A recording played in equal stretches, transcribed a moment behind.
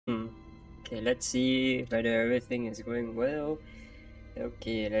Okay, let's see whether everything is going well.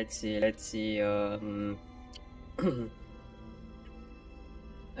 Okay, let's see.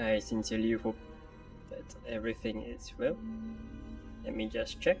 I sincerely hope that everything is well. Let me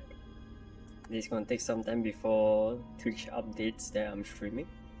just check. This is gonna take some time before Twitch updates that I'm streaming.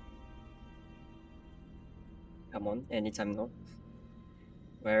 Come on, anytime now.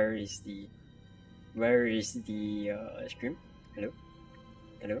 Where is the stream? Hello?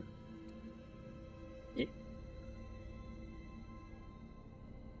 Hello? Yeah.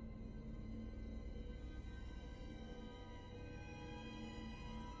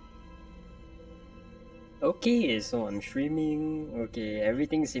 Okay, so I'm streaming. Okay,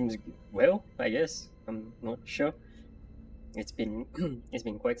 everything seems well, I guess. I'm not sure. It's been it's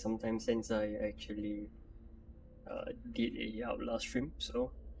been quite some time since I actually did a Outlast stream,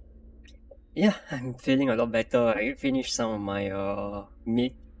 so yeah, I'm feeling a lot better. I finished some of my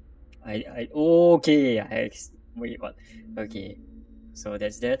meat. Wait, what? Okay, so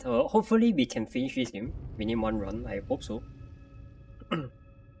that's that. Hopefully we can finish this game within one run. I hope so.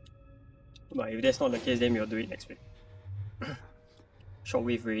 But if that's not the case, then we'll do it next week.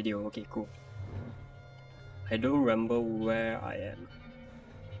 Shortwave radio. Okay, cool. I don't remember where I am.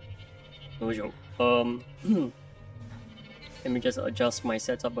 No joke. Let me just adjust my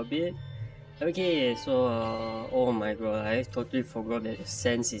setup a bit. Okay, so oh my god, I totally forgot that the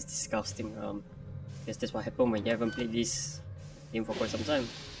sense is disgusting. Guess that's what happened when you haven't played this game for quite some time.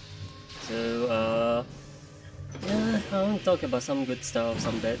 So yeah, I want to talk about some good stuff,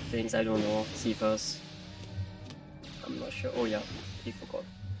 some bad things. I don't know. See first. I'm not sure. Oh yeah, I forgot.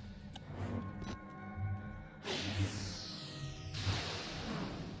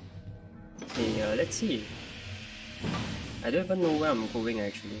 Okay, let's see. I don't even know where I'm going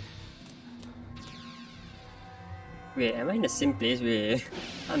actually. Wait, am I in the same place? Wait,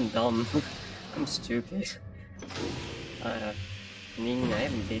 I'm dumb. I'm stupid. I mean, I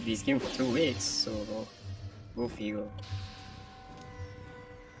haven't played this game for 2 weeks, so go figure.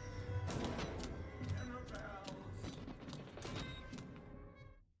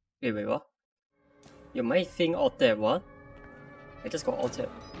 Wait, what? You might think alt-tab, what? I just got alt-tab.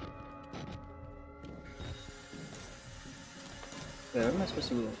 Where am I supposed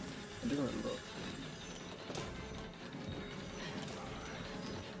to go? I don't remember.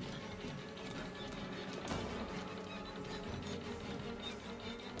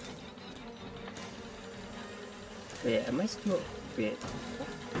 Wait, am I still... Wait.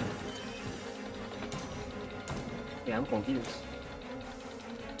 Wait, I'm confused.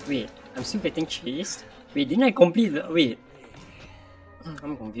 Wait, I'm still getting chased? Wait, didn't I complete the... Wait.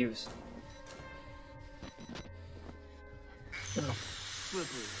 I'm confused.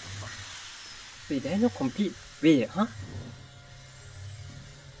 Wait, did I not complete? Wait, huh?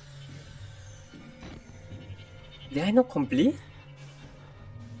 Did I not complete?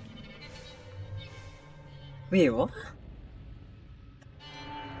 Wait, what?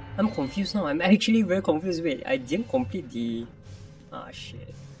 I'm confused now. I'm actually very confused. Wait, I didn't complete the... Ah,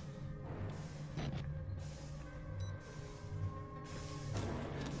 shit.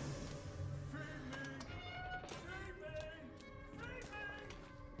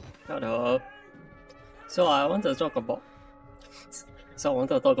 Shut up. So I want to talk about... some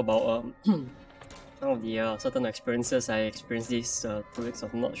of the certain experiences I experienced these 2 weeks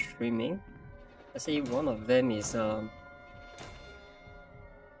of not streaming. Let's say one of them is...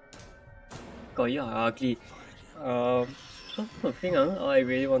 God, you are ugly. The thing I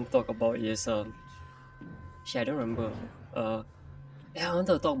really want to talk about is... shit, I don't remember. Yeah, I want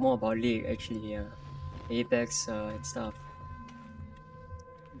to talk more about League actually, yeah. Apex and stuff.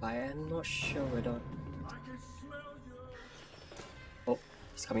 But I'm not sure whether... Oh,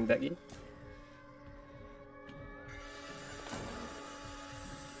 he's coming back in.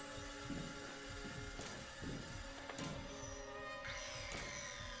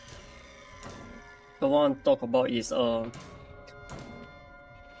 The one I want to talk about is what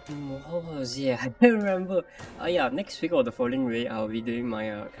was it? I don't remember. Yeah, next week or the following week I'll be doing my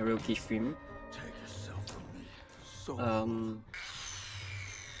karaoke stream.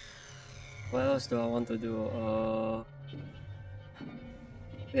 What else do I want to do?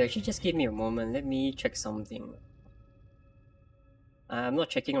 Wait, actually just give me a moment. Let me check something. I'm not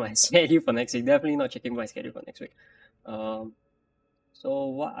checking my schedule for next week. Definitely not checking my schedule for next week. So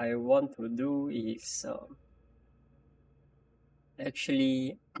what I want to do is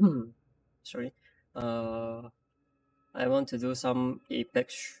actually sorry. I want to do some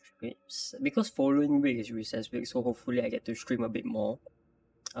Apex streams because following week is recess week, so hopefully I get to stream a bit more.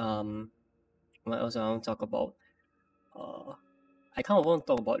 What else I want to talk about? I kind of want to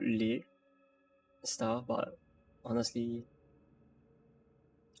talk about League stuff, but honestly,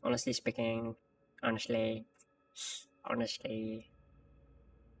 honestly speaking, honestly, honestly,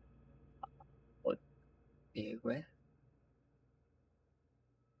 what? Where?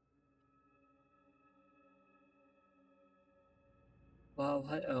 Wow,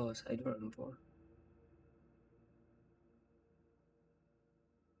 what else? I don't remember.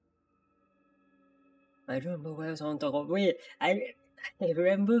 I don't remember what else I want to talk about. Wait, I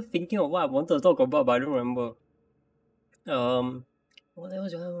remember thinking of what I wanted to talk about, but I don't remember. What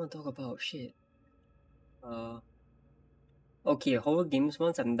else do I want to talk about? Shit. Uh, okay, horror games.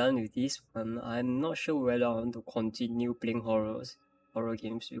 Once I'm done with this one, I'm not sure whether I want to continue playing horror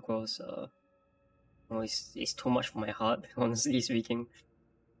games because it's too much for my heart. Honestly speaking,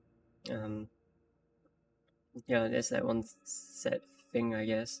 um, yeah, that's like one sad thing, I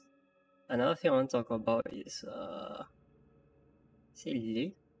guess. Another thing I want to talk about is it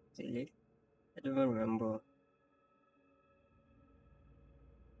League? Is it League? I don't even remember.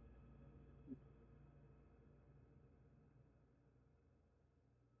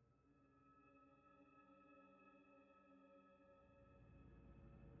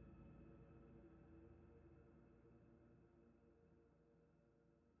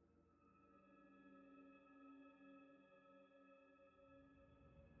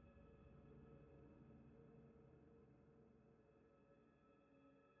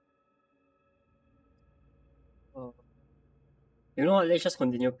 Oh. You know what? Let's just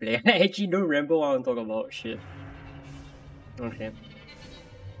continue playing. I actually don't remember what I want to talk about. Shit. Okay.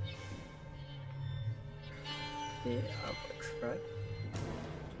 Okay, I'm gonna try.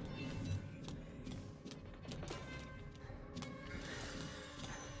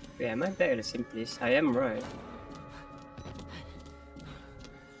 Wait, am I back at the same place? I am, right?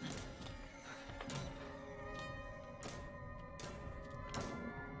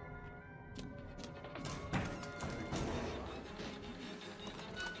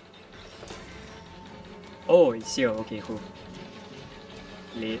 Oh, it's here. Okay, cool.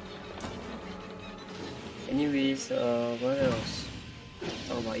 Late. Anyways, what else?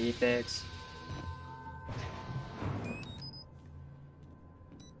 Talk about Apex.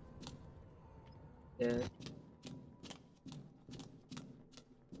 Yeah.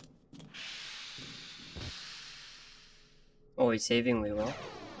 Oh, it's saving. Wait, what?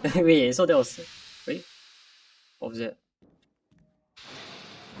 Wait, so that was. Wait, what was that?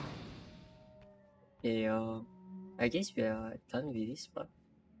 Yeah, I guess we are done with this part.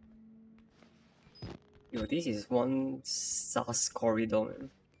 Yo, this is one sus corridor, man.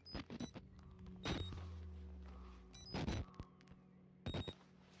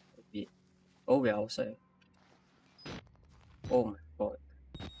 Wait. Oh, we're outside. Oh my god.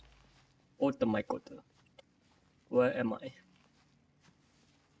 Oh my god. Where am I?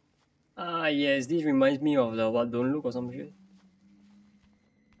 Ah, yes, this reminds me of the what, Don't Look or some shit.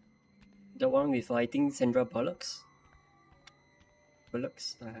 The one with, I think, Sandra Bullocks?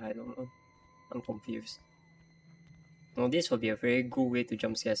 Bullocks? I don't know. I'm confused. No, this would be a very good way to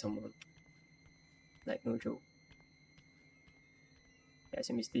jump scare someone. Like, no joke.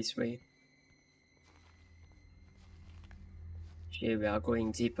 Yes, it's this way. Shit, we are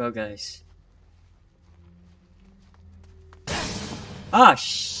going deeper, guys. Ah,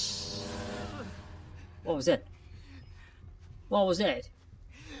 what was that? What was that?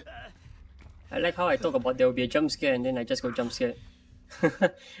 I like how I talk about there will be a jump scare and then I just go jump scare.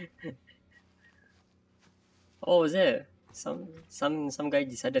 What was that? Some guy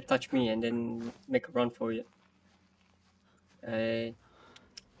decided to touch me and then make a run for it.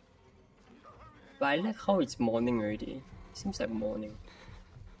 But I like how it's morning already. Seems like morning.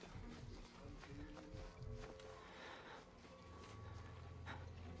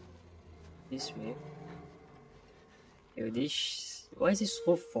 This way. Yo, this. Why is it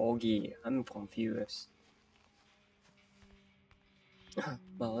so foggy? I'm confused.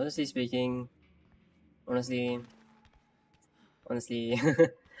 But honestly speaking, honestly,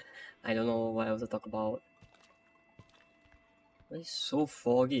 I don't know what else to talk about. Why is it so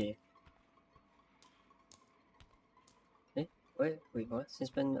foggy? Eh? Wait, what?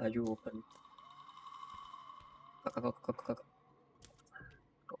 Since when are you open?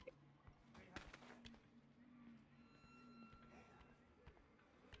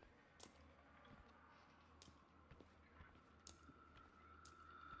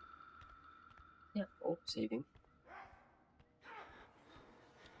 Yeah. Oh, saving.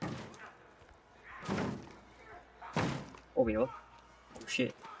 Oh, wait, what? Oh,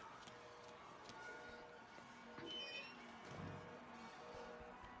 shit.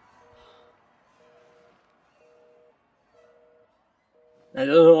 I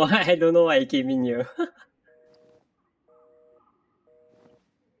don't know why. I don't know why I came in here.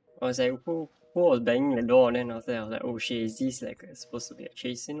 I was like, who was banging the door? And then after that, I was like, oh shit, is this like supposed to be a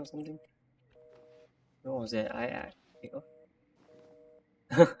chase scene or something? What was that?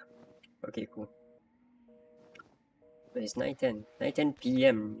 Okay, cool. But it's 9:10. 9:10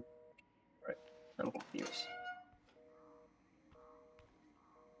 p.m. Right. I'm confused.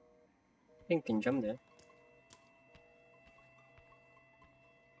 I think you can jump there.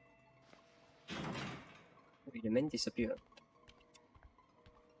 Wait, the man disappeared.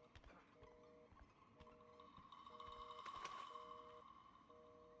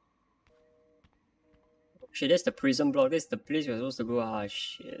 Oh, shit, that's the prison block. That's the place we're supposed to go. Ah,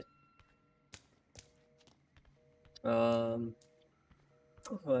 shit.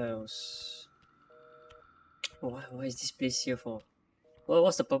 What else? Why is this place here for?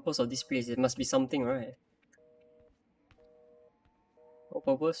 What's the purpose of this place? It must be something, right? What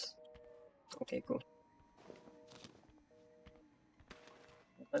purpose? Okay, cool.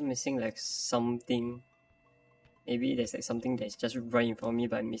 I'm missing like something. Maybe there's like something that's just right in front of me,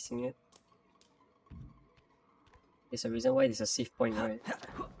 but I'm missing it. There's a reason why there's a save point, right?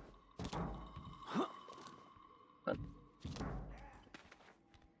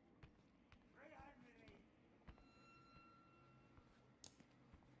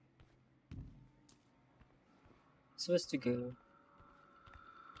 Supposed to go.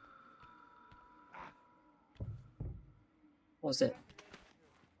 What's that?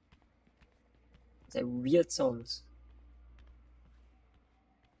 It's like weird sounds.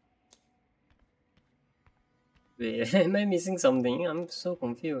 Wait, am I missing something? I'm so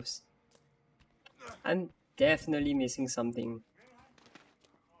confused. I'm definitely missing something.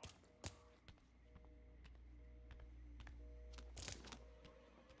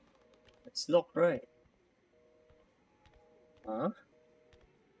 It's locked, right? Huh?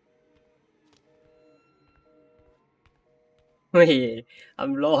 Wait,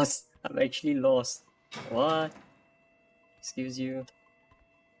 I'm lost. I'm actually lost. What? Excuse you.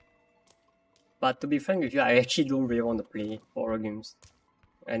 But to be frank with you, I actually don't really want to play horror games.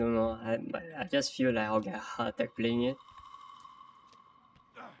 I don't know. I just feel like I'll get a heart attack playing it.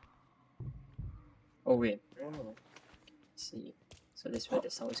 Oh wait. Oh. Let's see. So that's where the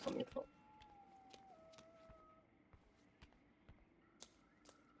sound is coming from.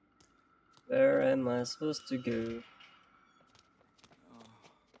 Where am I supposed to go?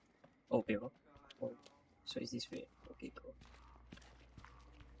 Oh, wait, what? Oh, so it's this way. Okay, cool.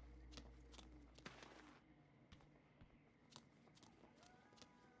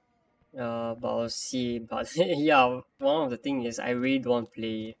 But I'll see. But yeah, one of the things is I really don't want to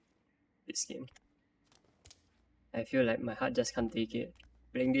play this game. I feel like my heart just can't take it.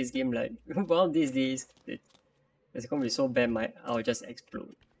 Playing this game, like one of these days, it's gonna be so bad. I'll just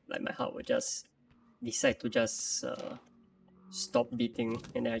explode. Like my heart will just decide to just stop beating,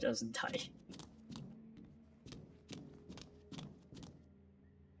 and then I just die.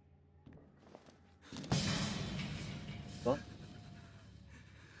 What?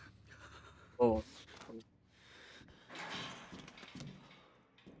 Oh.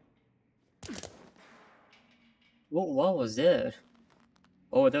 What was that?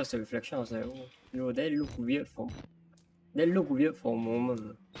 Oh, that was the reflection. I was like, oh, yo, that looked weird for a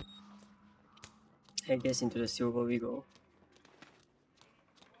moment. I guess into the silver we go.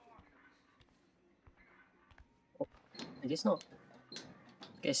 Oh, I guess not.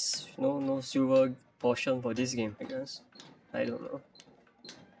 Guess no silver portion for this game, I guess. I don't know.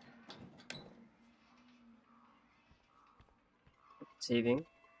 Saving.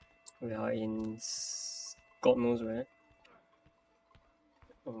 We are in God knows where.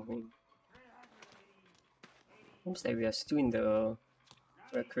 Oh, seems like we are still in the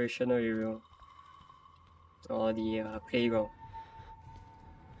recreational area. Or the playground.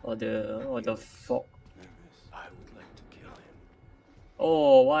 Or the fog. I would like to kill him.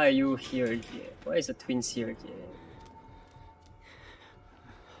 Oh, why are you here again? Why is the twins here again?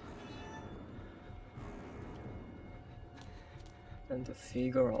 And to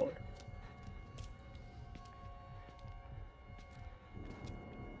figure out.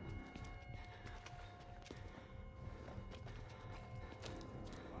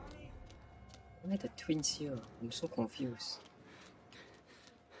 Why are the twins here? I'm so confused.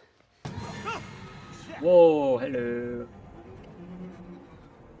 Whoa, hello.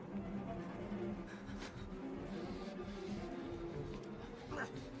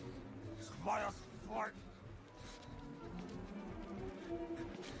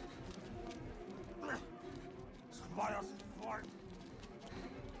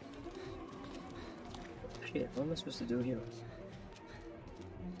 Shit, what am I supposed to do here?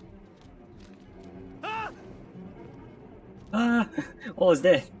 Ah! What was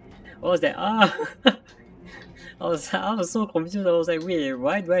that? What was that? Ah! I was so confused. I was like, wait,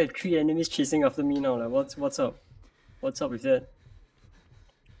 why do I have 3 enemies chasing after me now? Like, what's up? What's up with that?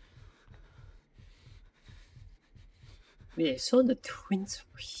 Wait, so the twins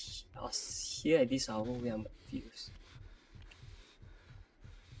are here at this hour? Wait, I'm confused.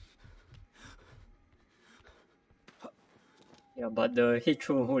 Yeah, but the head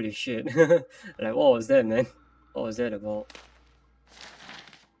throw, holy shit. Like, what was that, man? What was that about?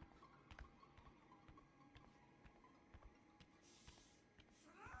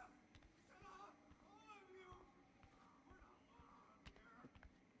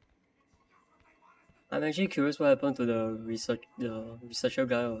 I'm actually curious what happened to the researcher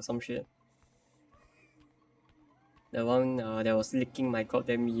guy or some shit. The one that was licking my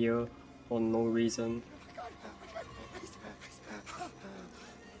goddamn ear for no reason.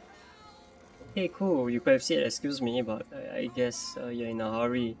 Hey, cool, you could have said excuse me, but I guess you're in a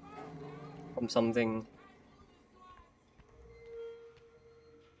hurry from something.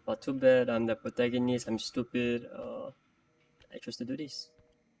 But too bad, I'm the protagonist, I'm stupid, I chose to do this.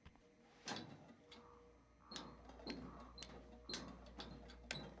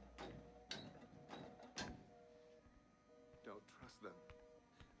 Don't trust them.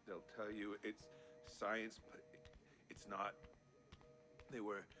 They'll tell you it's science, but it's not. They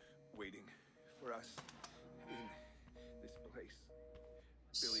were waiting for us in this place.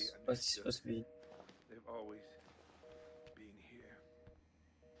 Billy What's understood. supposed to be? They've always been here.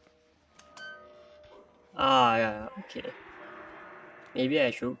 Ah, yeah, okay. Maybe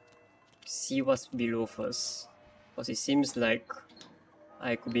I should see what's below first. Because it seems like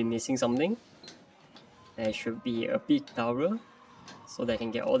I could be missing something. There should be a big tower so that I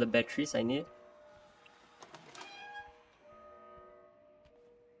can get all the batteries I need.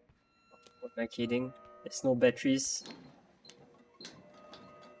 What am I kidding? There's no batteries.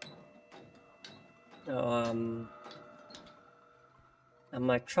 I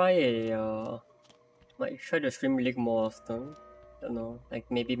might try the Stream League more often. Don't know,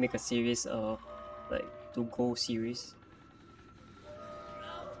 like maybe make a series, like to go series.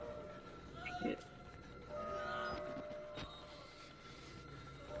 Yeah.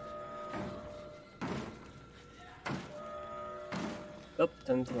 Oh,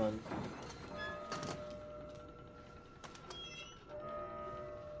 time to run.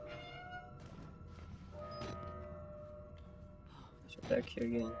 So back here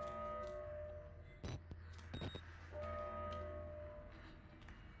again.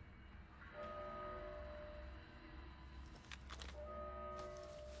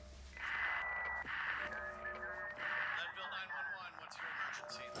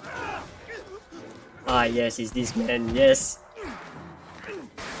 Ah, yes, it's this man, yes.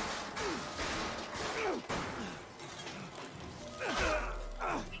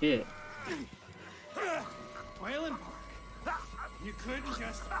 Shit. Whalen Park. You couldn't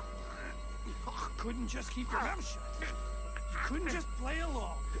just keep your mouth shut. You couldn't just play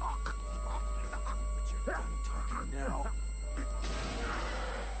along. But you're done talking now.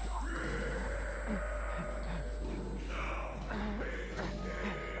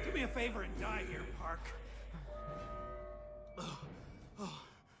 Do me a favor and die here, Park.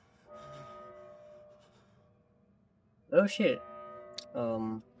 Oh shit.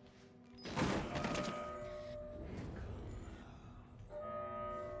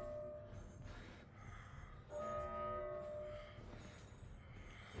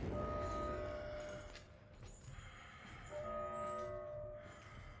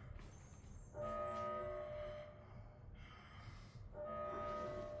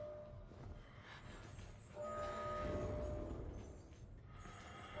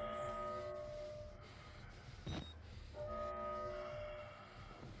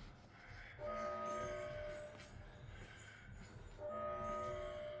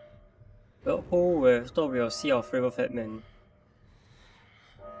 Well, who would have thought we'll see our favorite fat man?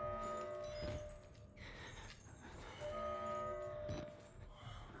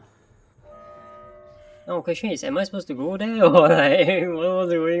 Now, question is, am I supposed to go there or like,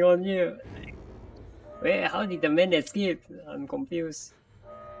 what's going on here? Wait, how did the man escape? I'm confused.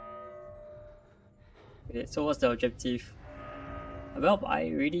 Okay, so what's the objective? Well,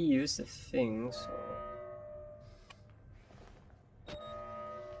 I already used the thing, so...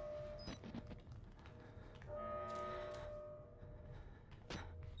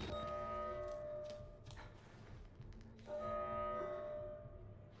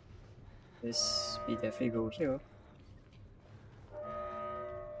 Yes, we definitely go here.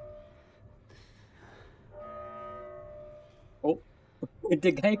 Oh,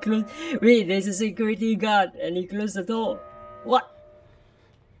 the guy closed. Wait, there's a security guard and he closed the door. What?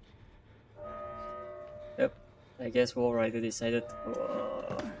 Yep. I guess Wall Rider decided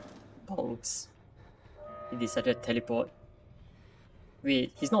to bounce. He decided to teleport.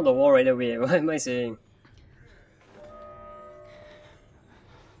 Wait, he's not the Wall Rider. Wait, what am I saying?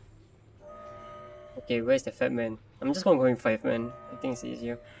 Okay, where's the fat man? I'm just gonna go in 5 man. I think it's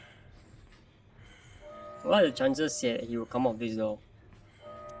easier. What are the chances that he will come out this door?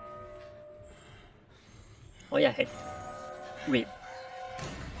 Oh yeah, heck. Wait.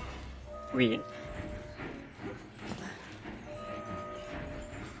 Wait.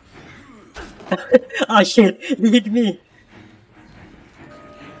 Ah shit, he hit me!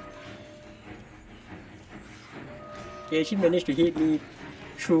 He actually managed to hit me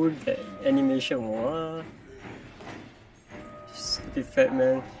through the animation. What? Stupid fat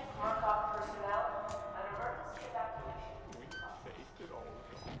man.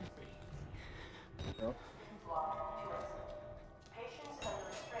 No.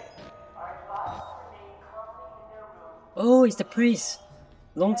 Oh, it's the priest!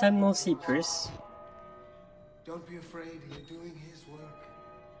 Long time no see, priest. Don't be afraid, you're doing his work,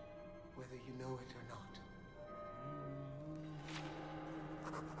 whether you know it or not.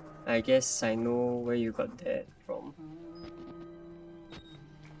 I guess I know where you got that from.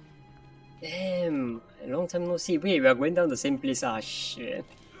 Damn! Long time no see. Wait, we are going down the same place. Ah, shit.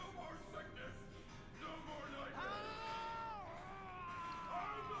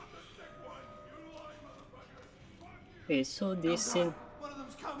 Wait, so this scene. One of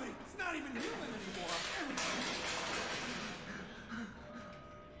them's coming. It's not even human anymore.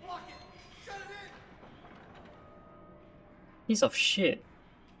 Block it. Shut it in. Piece of shit.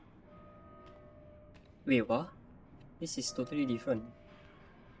 Wait, what? This is totally different.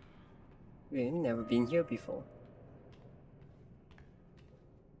 Wait, never been here before.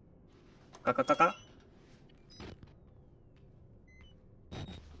 Kaka.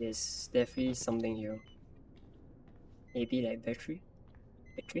 There's definitely something here. Maybe like battery?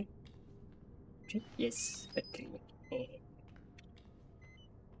 Battery? Battery? Yes, battery.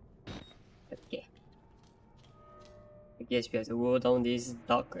 Okay. I guess we have to go down this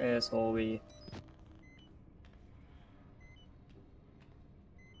dark ass hallway.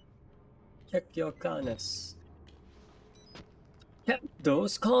 Check your corners. Check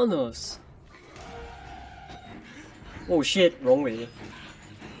those corners! Oh shit, wrong way.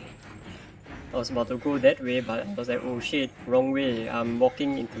 I was about to go that way, but I was like, oh shit, wrong way. I'm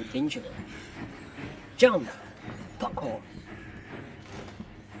walking into danger. Jump! Parkour!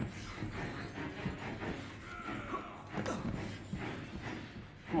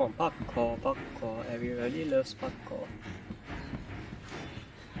 Come on, parkour. Everybody loves parkour.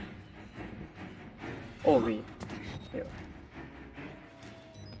 Oh wait. Here.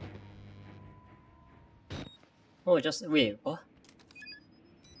 Oh, just wait, what?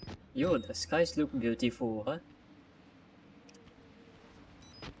 Yo, the skies look beautiful, huh?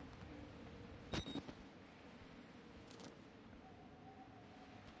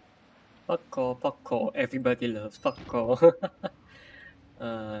 Parkour. Everybody loves parkour.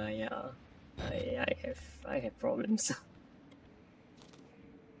 Yeah. I have problems.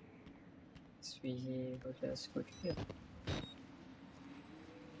 So we will just go here.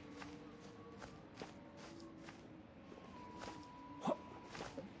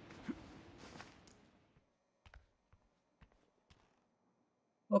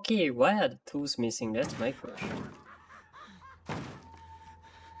 Okay, why are the tools missing? That's my question.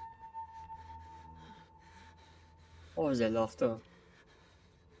 What was that laughter?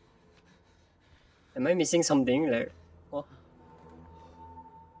 Am I missing something? Like, what?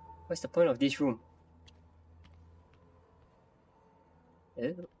 What's the point of this room?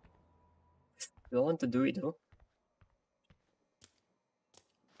 Ew. Do I want to do it though?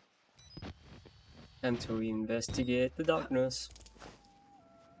 Time to investigate the darkness.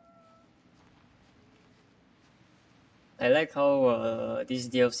 I like how this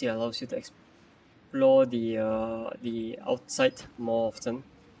DLC allows you to explore the outside more often.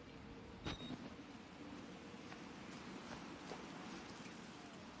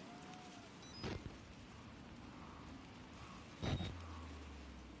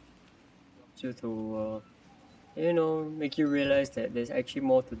 You to you know, make you realize that there's actually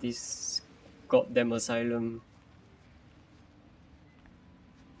more to this goddamn asylum.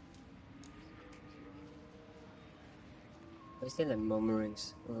 Is there like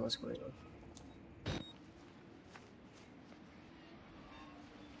murmurings? Oh, what's going on?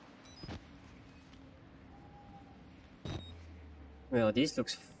 Well, this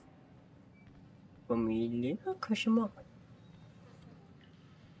looks familiar? Question mark.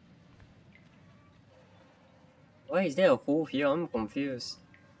 Why is there a hole here? I'm confused.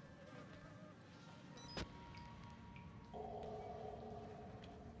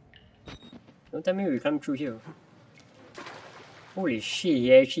 Don't tell me we come through here. Holy shit,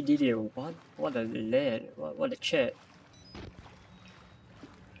 he actually did it. What? What a lad. What a chat.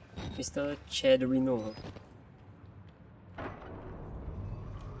 Mr. Chadorino.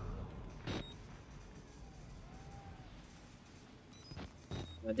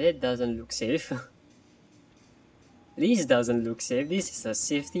 Well, that doesn't look safe. This doesn't look safe. This is a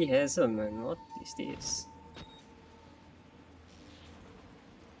safety hazard, man. What is this?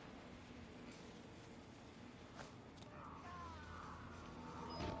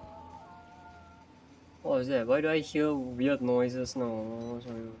 What is that? Why do I hear weird noises now? Oh,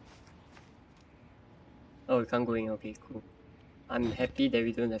 sorry. Oh, we can't go in. Okay, cool. I'm happy that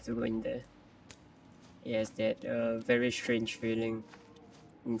we don't have to go in there. It has that very strange feeling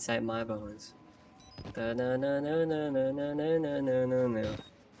inside my bones. Got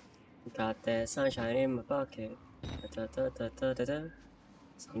that sunshine in my pocket.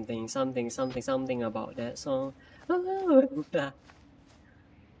 Something, something, something, something about that song.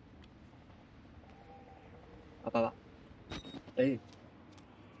 Apa? Hey.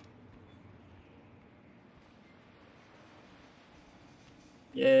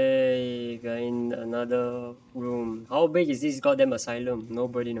 Yay, we're in another room. How big is this goddamn asylum?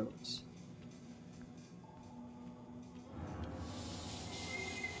 Nobody knows.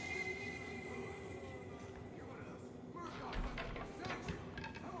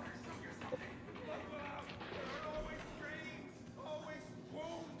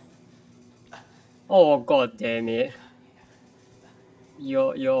 Oh god damn it.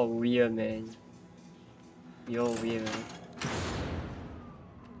 You're weird, man. You're weird.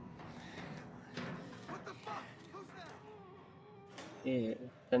 Yeah,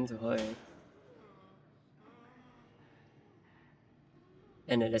 time to hide.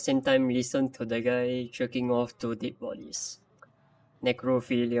 And at the same time listen to the guy jerking off to dead bodies.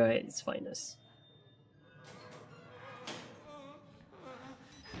 Necrophilia at its finest.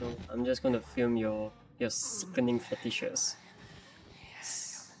 So I'm just gonna film your sickening fetishes.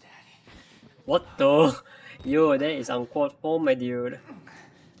 What the? Yo, that is uncalled for, my dude.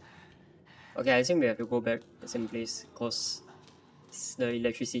 Okay, I think we have to go back to the same place because it's the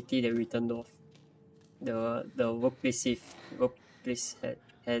electricity that we turned off. The workplace hazard. Workplace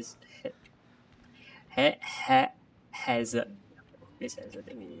hazard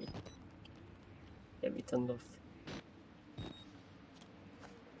that we turned off.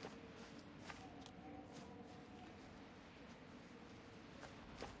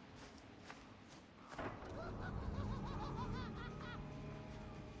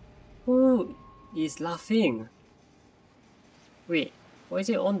 Who is laughing? Wait, why is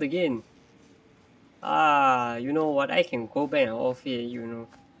it on again? Ah, you know what? I can go back and off it, you know.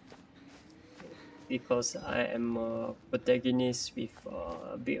 Because I am a protagonist with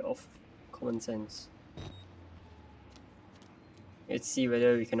a bit of common sense. Let's see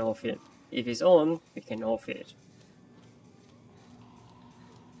whether we can off it. If it's on, we can off it.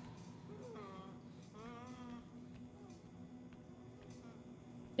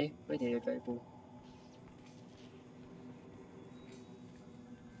 Hey, where did the guy go?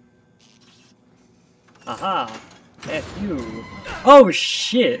 Aha! F you! Oh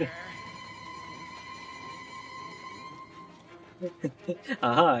shit!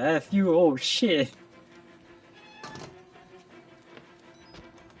 Aha! F you! Oh shit!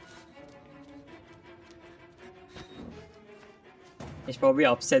 He's probably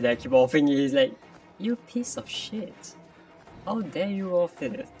upset that I keep offing it. He's like, you piece of shit! How dare you off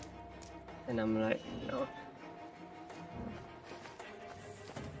it? And I'm like, no.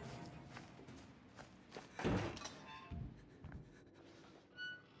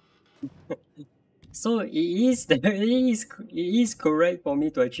 So it is correct for me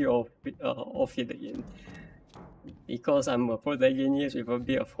to actually off it again. Because I'm a protagonist with a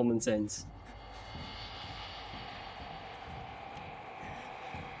bit of common sense.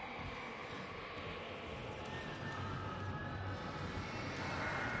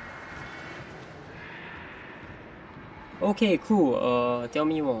 Okay, cool. Tell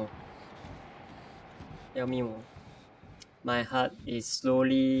me more. Tell me more. My heart is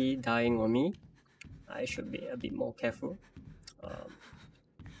slowly dying on me. I should be a bit more careful.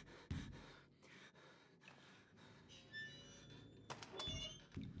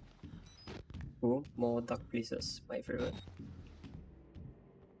 Cool, more dark places, my favorite.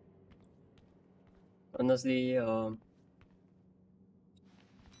 Honestly, I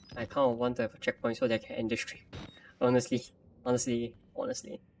kind of want to have a checkpoint so that I can end the stream. Honestly.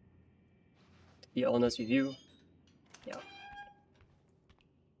 To be honest with you, Yeah.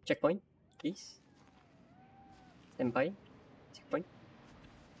 Checkpoint, please. Senpai. Checkpoint.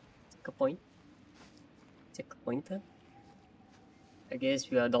 Checkpoint. Checkpointer. I guess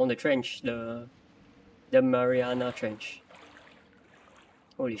we are down the trench, the Mariana Trench.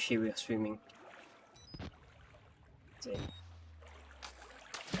 Holy shit, we are swimming.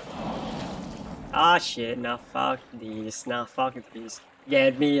 Ah shit, nah fuck this, nah fuck this.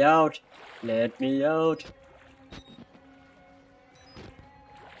 Get me out! Let me out!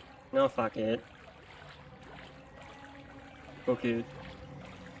 No, fuck it. Okay.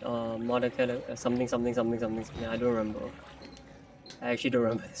 Modern character, something. I don't remember. I actually don't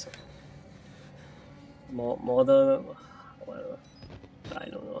remember this one. Modern, whatever. I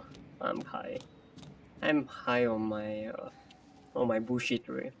don't know. I'm high. I'm high on my bullshit,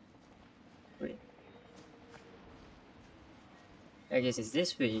 right? Wait. I guess it's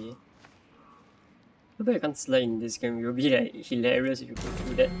this way. Too bad I can't slide in this game. It would be like hilarious if you could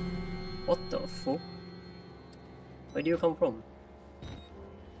do that. What the fuck? Where do you come from?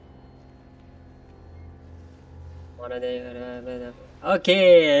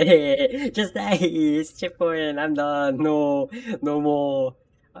 Okay, just nice. Checkpoint. I'm done. No more.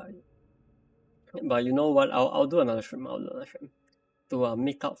 But you know what? I'll do another stream. To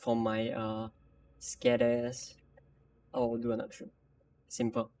make up for my scared ass. I'll do another stream.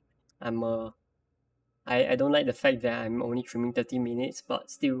 Simple. I don't like the fact that I'm only streaming 30 minutes, but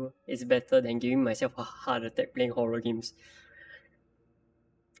still, it's better than giving myself a heart attack playing horror games.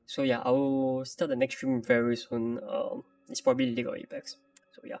 So yeah, I'll start the next stream very soon. It's probably League of Apex.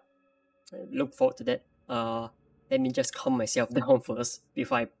 So yeah, look forward to that. Let me just calm myself down first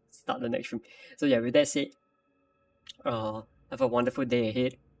before I start the next stream. So yeah, with that said, have a wonderful day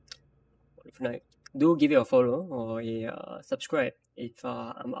ahead. Wonderful night. Do give it a follow or a subscribe if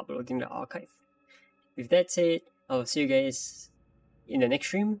I'm uploading the archive. With that said, I'll see you guys in the next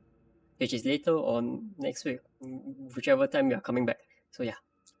stream, which is later or next week, whichever time we are coming back. So yeah,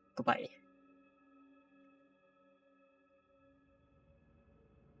 goodbye.